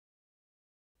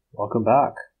Welcome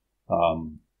back.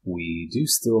 We do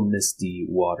still miss the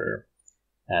water,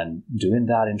 and doing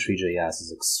that in Three.js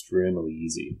is extremely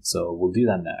easy, so we'll do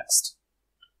that next.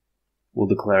 We'll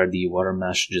declare the water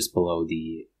mesh just below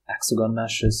the hexagon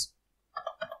meshes,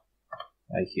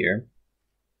 right here.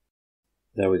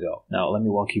 There we go. Now let me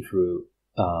walk you through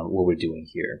what we're doing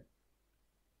here.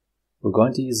 We're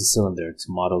going to use a cylinder to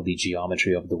model the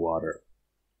geometry of the water.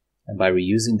 And by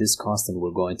reusing this constant,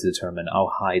 we're going to determine how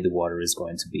high the water is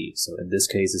going to be. So in this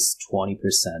case, it's 20%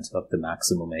 of the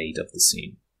maximum height of the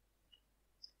scene.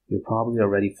 You're probably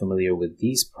already familiar with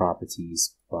these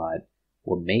properties, but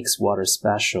what makes water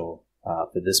special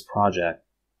for this project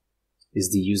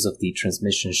is the use of the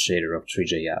transmission shader of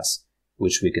Three.js,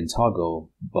 which we can toggle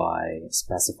by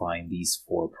specifying these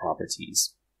 4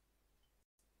 properties.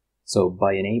 So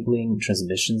by enabling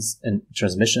transmission and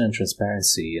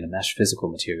transparency in a mesh physical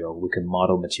material, we can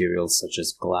model materials such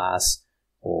as glass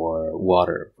or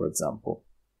water, for example.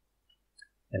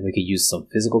 And we can use some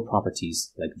physical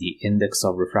properties like the index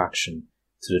of refraction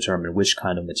to determine which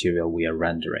kind of material we are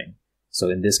rendering. So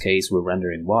in this case, we're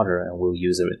rendering water, and we'll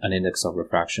use an index of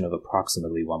refraction of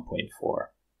approximately 1.4.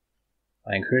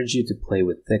 I encourage you to play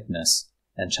with thickness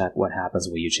and check what happens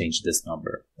when you change this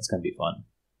number. It's going to be fun.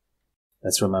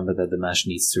 Let's remember that the mesh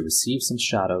needs to receive some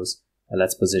shadows, and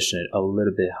let's position it a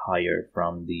little bit higher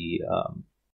from the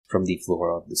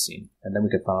floor of the scene. And then we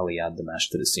can finally add the mesh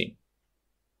to the scene.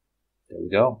 There we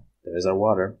go. There's our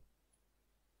water.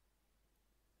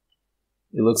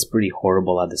 It looks pretty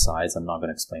horrible at the sides. I'm not going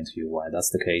to explain to you why that's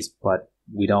the case, but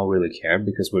we don't really care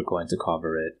because we're going to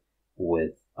cover it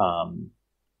with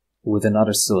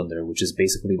another cylinder, which is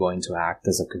basically going to act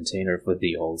as a container for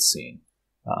the whole scene.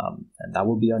 And that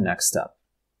will be our next step.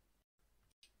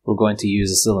 We're going to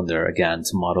use a cylinder again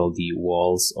to model the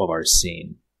walls of our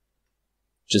scene,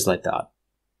 just like that.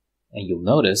 And you'll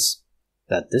notice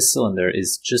that this cylinder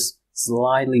is just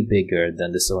slightly bigger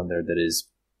than the cylinder that is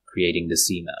creating the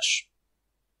sea mesh.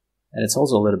 And it's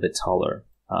also a little bit taller.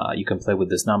 You can play with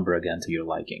this number again to your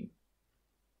liking.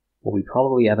 What we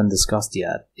probably haven't discussed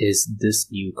yet is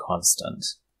this new constant.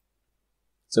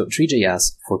 So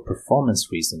Three.js, for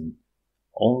performance reasons,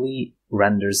 only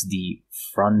renders the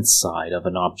front side of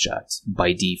an object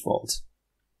by default.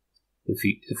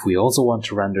 If we also want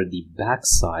to render the back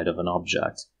side of an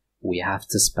object, we have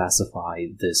to specify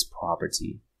this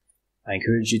property. I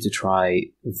encourage you to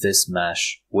try this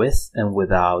mesh with and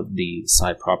without the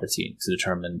side property to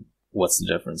determine what's the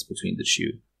difference between the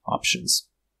 2 options.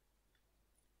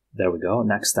 There we go.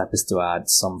 Next step is to add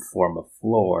some form of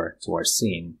floor to our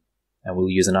scene, and we'll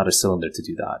use another cylinder to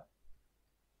do that.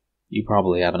 You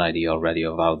probably have an idea already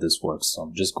of how this works, so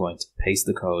I'm just going to paste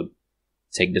the code,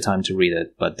 take the time to read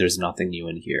it, but there's nothing new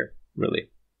in here, really.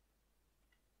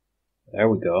 There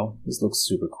we go. This looks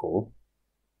super cool.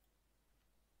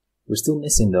 We're still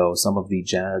missing, though, some of the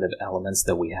generative elements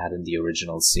that we had in the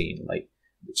original scene, like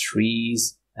the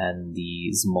trees and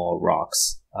the small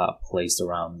rocks placed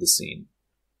around the scene.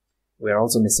 We're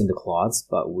also missing the clods,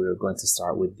 but we're going to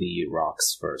start with the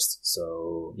rocks first.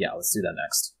 So yeah, let's do that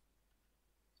next.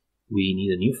 We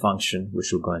need a new function,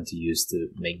 which we're going to use to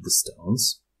make the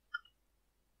stones.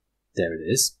 There it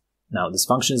is. Now, this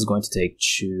function is going to take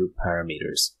 2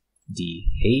 parameters, the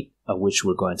height at which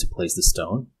we're going to place the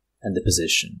stone and the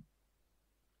position.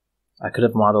 I could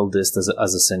have modeled this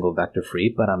as a single vector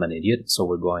free, but I'm an idiot, so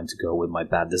we're going to go with my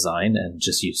bad design and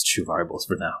just use 2 variables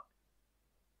for now.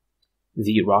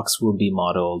 The rocks will be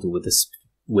modeled with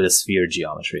a sphere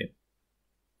geometry.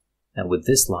 And with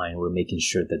this line, we're making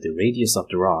sure that the radius of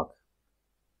the rock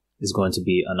is going to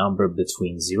be a number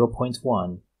between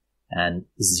 0.1 and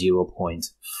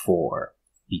 0.4,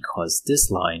 because this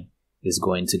line is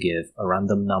going to give a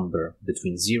random number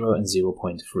between 0 and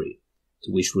 0.3,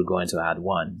 to which we're going to add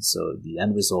 1. So the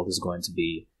end result is going to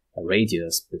be a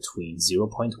radius between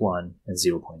 0.1 and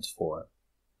 0.4.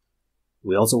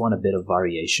 We also want a bit of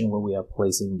variation when we are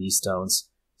placing these stones.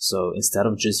 So instead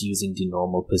of just using the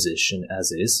normal position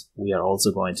as is, we are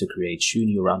also going to create 2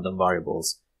 new random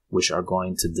variables, which are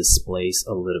going to displace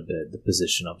a little bit the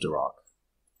position of the rock.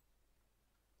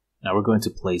 Now we're going to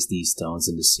place these stones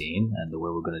in the scene, and the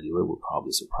way we're going to do it will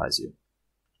probably surprise you.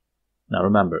 Now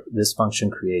remember, this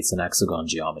function creates an hexagon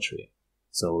geometry.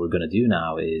 So what we're going to do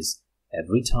now is,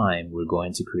 every time we're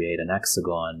going to create an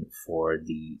hexagon for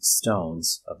the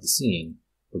stones of the scene,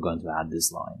 we're going to add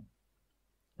this line.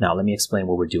 Now let me explain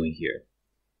what we're doing here.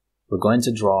 We're going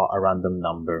to draw a random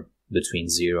number between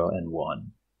 0 and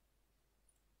 1.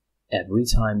 Every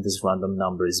time this random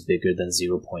number is bigger than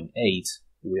 0.8,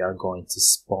 we are going to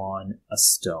spawn a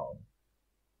stone.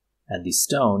 And the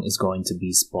stone is going to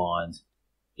be spawned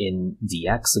in the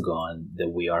hexagon that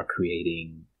we are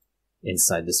creating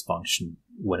inside this function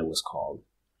when it was called.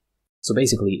 So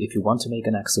basically, if you want to make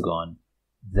an hexagon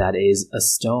that is a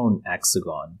stone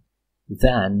hexagon,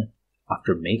 then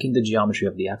after making the geometry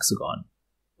of the hexagon,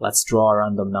 let's draw a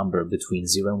random number between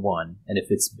 0 and 1, and if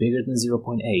it's bigger than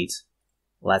 0.8,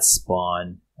 let's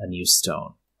spawn a new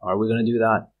stone. How are we going to do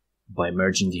that? By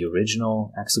merging the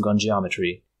original hexagon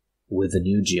geometry with the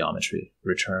new geometry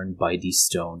returned by the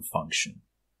stone function.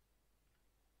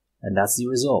 And that's the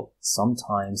result.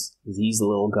 Sometimes these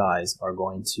little guys are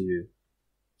going to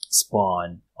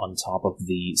spawn on top of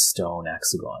the stone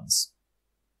hexagons.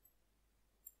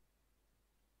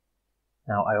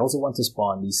 Now, I also want to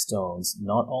spawn these stones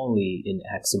not only in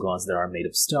hexagons that are made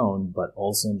of stone, but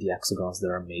also in the hexagons that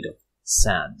are made of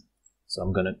sand. So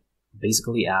I'm going to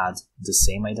basically add the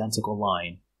same identical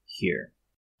line here.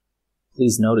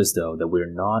 Please notice though that we're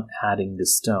not adding the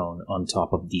stone on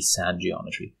top of the sand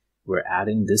geometry. We're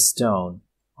adding this stone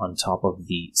on top of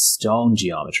the stone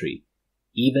geometry,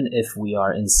 even if we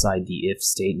are inside the if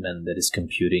statement that is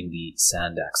computing the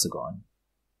sand hexagon.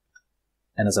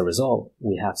 And as a result,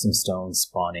 we have some stones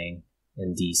spawning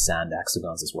in the sand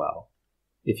hexagons as well.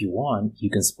 If you want, you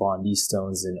can spawn these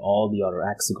stones in all the other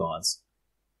hexagons,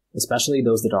 especially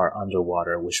those that are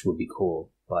underwater, which would be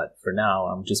cool. But for now,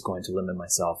 I'm just going to limit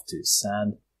myself to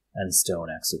sand and stone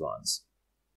hexagons.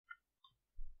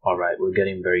 Alright, we're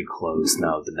getting very close.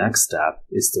 Now, the next step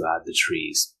is to add the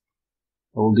trees.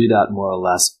 We'll do that more or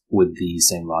less with the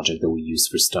same logic that we used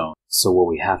for stone. So what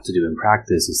we have to do in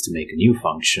practice is to make a new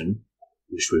function,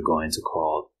 which we're going to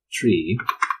call tree.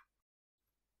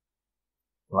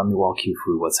 Let me walk you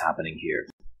through what's happening here.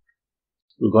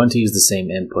 We're going to use the same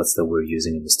inputs that we're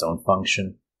using in the stone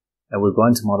function, and we're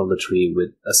going to model the tree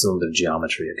with a cylinder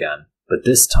geometry again. But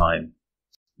this time,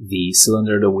 the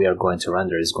cylinder that we are going to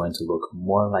render is going to look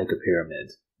more like a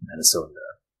pyramid than a cylinder.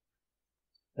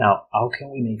 Now, how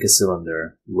can we make a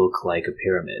cylinder look like a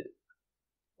pyramid?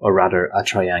 Or rather, a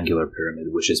triangular pyramid,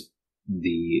 which is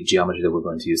the geometry that we're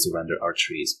going to use to render our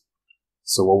trees.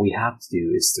 So what we have to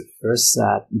do is to first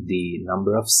set the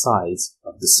number of sides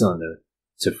of the cylinder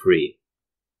to 3.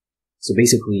 So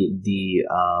basically, the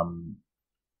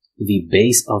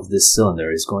base of this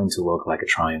cylinder is going to look like a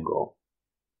triangle.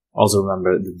 Also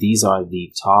remember that these are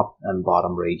the top and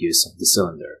bottom radius of the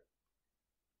cylinder.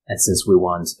 And since we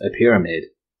want a pyramid,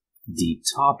 the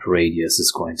top radius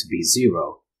is going to be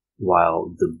 0,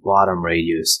 while the bottom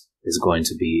radius is going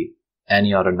to be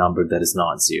any other number that is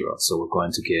not 0. So we're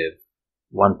going to give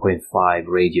 1.5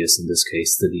 radius in this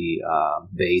case to the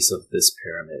base of this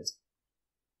pyramid.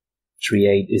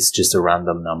 3.8 is just a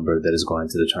random number that is going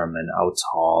to determine how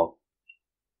tall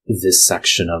this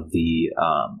section of the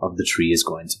tree is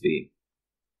going to be.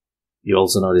 You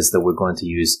also notice that we're going to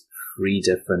use 3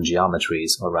 different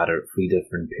geometries, or rather 3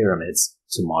 different pyramids,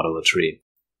 to model a tree.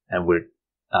 And we're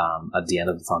at the end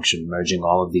of the function merging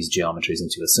all of these geometries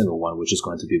into a single one, which is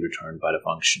going to be returned by the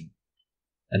function.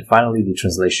 And finally, the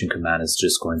translation command is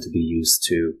just going to be used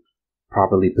to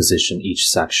properly position each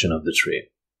section of the tree.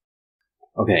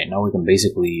 Okay, now we can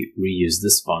basically reuse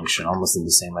this function almost in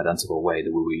the same identical way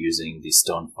that we were using the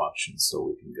stone function. So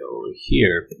we can go over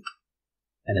here,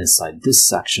 and inside this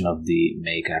section of the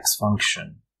makeX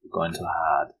function, we're going to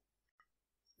add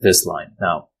this line.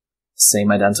 Now,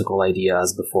 same identical idea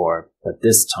as before, but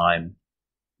this time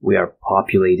we are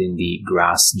populating the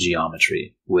grass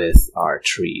geometry with our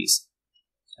trees.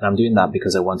 And I'm doing that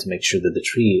because I want to make sure that the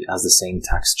tree has the same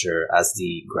texture as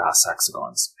the grass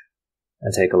hexagons.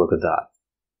 And take a look at that.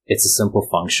 It's a simple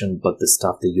function, but the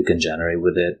stuff that you can generate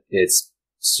with it, it's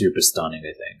super stunning,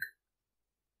 I think.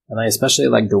 And I especially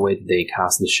like the way that they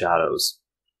cast the shadows.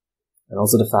 And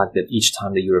also the fact that each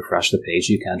time that you refresh the page,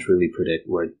 you can't really predict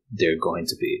where they're going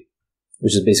to be,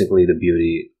 which is basically the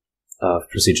beauty of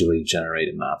procedurally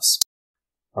generated maps.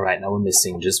 Alright, now we're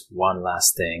missing just one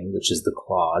last thing, which is the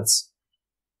clods.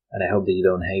 And I hope that you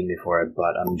don't hate me for it,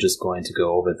 but I'm just going to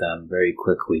go over them very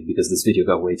quickly because this video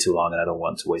got way too long and I don't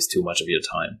want to waste too much of your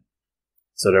time.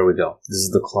 So there we go. This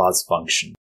is the clods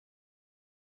function.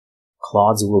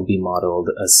 Clods will be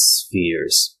modeled as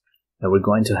spheres, and we're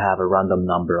going to have a random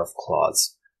number of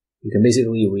clods. You can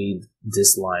basically read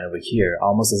this line over here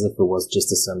almost as if it was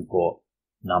just a simple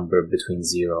number between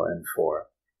 0 and 4.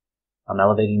 I'm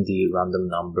elevating the random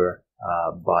number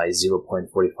by 0.45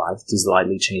 to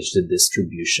slightly change the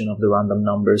distribution of the random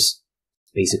numbers.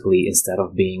 Basically, instead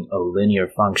of being a linear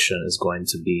function, it's going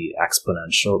to be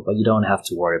exponential, but you don't have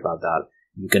to worry about that.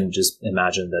 You can just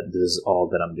imagine that this is all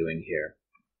that I'm doing here.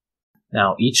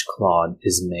 Now, each clod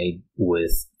is made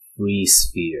with 3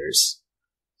 spheres.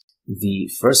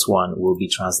 The first one will be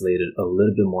translated a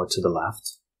little bit more to the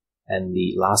left, and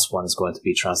the last one is going to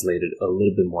be translated a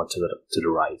little bit more to the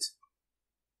right.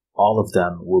 All of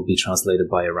them will be translated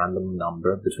by a random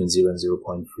number between 0 and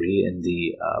 0.3 in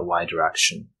the y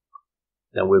direction.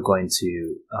 Then we're going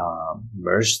to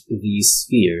merge these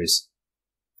spheres,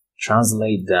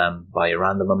 translate them by a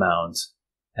random amount,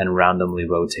 and randomly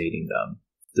rotating them.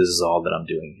 This is all that I'm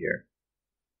doing here.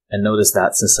 And notice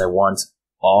that since I want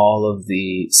all of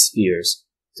the spheres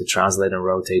to translate and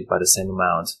rotate by the same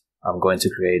amount, I'm going to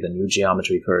create a new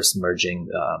geometry first, merging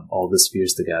all the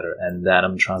spheres together, and then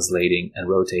I'm translating and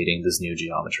rotating this new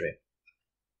geometry.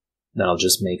 Then I'll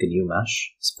just make a new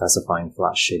mesh, specifying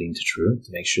flat shading to true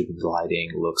to make sure that the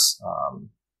lighting looks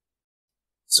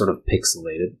sort of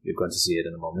pixelated. You're going to see it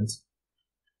in a moment.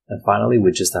 And finally,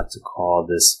 we just have to call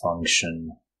this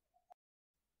function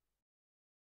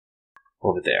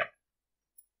over there.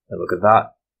 And look at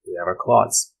that, we have our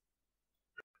clods.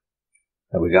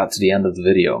 And we got to the end of the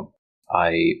video.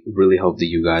 I really hope that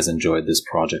you guys enjoyed this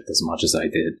project as much as I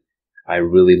did. I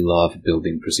really love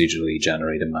building procedurally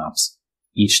generated maps.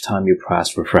 Each time you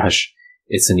press refresh,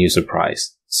 it's a new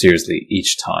surprise. Seriously,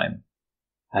 each time.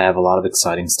 I have a lot of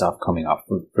exciting stuff coming up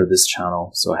for this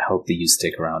channel, so I hope that you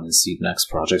stick around and see the next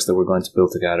projects that we're going to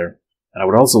build together. And I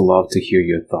would also love to hear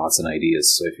your thoughts and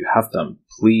ideas, so if you have them,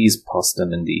 please post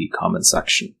them in the comment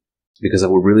section, because I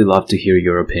would really love to hear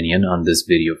your opinion on this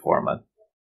video format.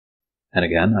 And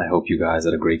again, I hope you guys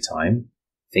had a great time.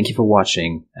 Thank you for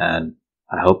watching, and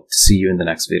I hope to see you in the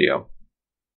next video.